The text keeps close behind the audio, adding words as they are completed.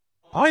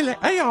I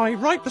let AI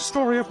write the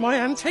story of my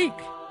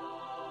antique.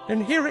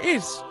 And here it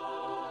is.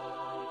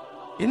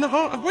 In the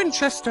heart of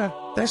Winchester,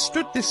 there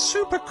stood this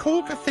super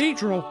cool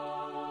cathedral,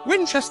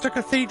 Winchester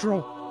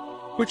Cathedral,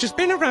 which has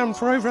been around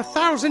for over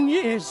 1,000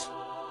 years.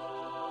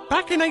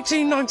 Back in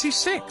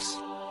 1896,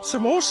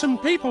 some awesome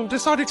people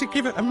decided to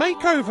give it a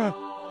makeover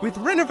with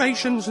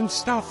renovations and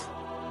stuff.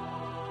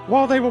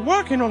 While they were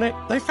working on it,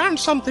 they found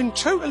something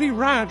totally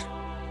rad.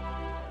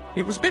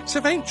 It was bits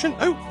of ancient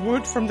oak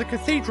wood from the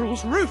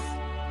cathedral's roof.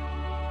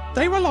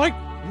 They were like,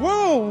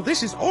 whoa,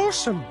 this is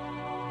awesome.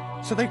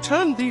 So they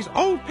turned these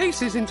old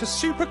pieces into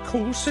super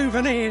cool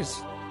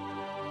souvenirs.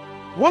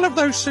 One of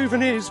those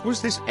souvenirs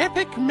was this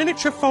epic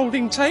miniature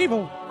folding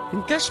table.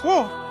 And guess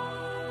what?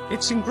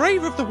 It's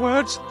engraved with the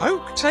words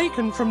oak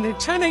taken from the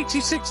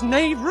 1086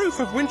 nave roof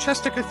of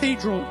Winchester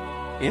Cathedral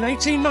in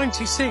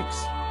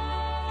 1896.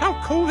 How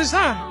cool is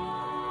that?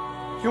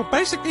 You're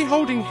basically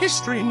holding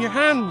history in your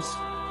hands.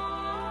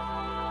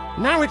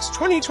 Now it's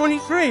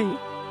 2023,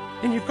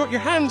 and you've got your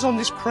hands on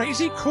this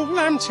crazy cool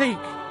antique.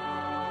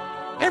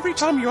 Every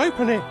time you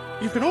open it,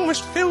 you can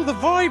almost feel the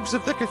vibes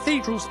of the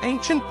cathedral's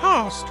ancient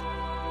past,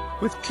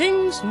 with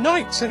kings,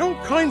 knights, and all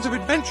kinds of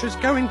adventures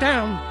going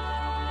down.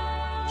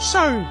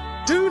 So,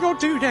 dude or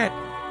dudette,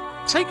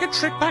 take a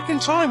trip back in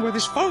time with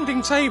this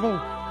folding table,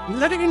 and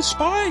let it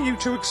inspire you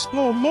to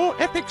explore more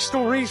epic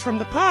stories from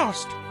the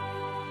past.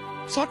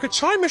 It's like a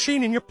time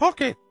machine in your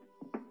pocket.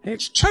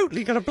 It's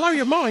totally going to blow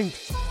your mind.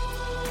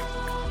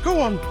 Go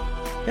on,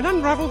 and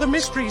unravel the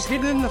mysteries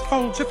hidden in the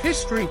folds of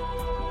history.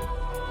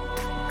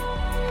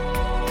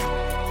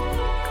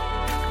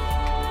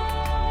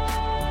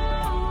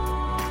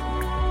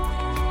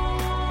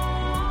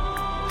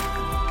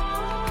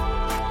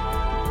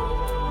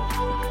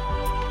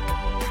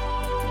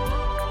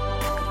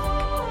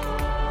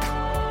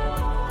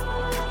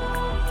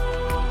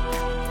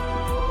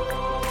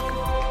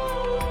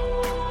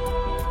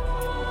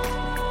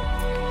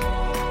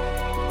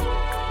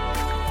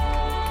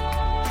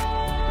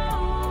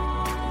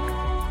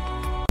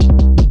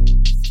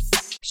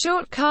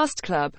 Shortcast Club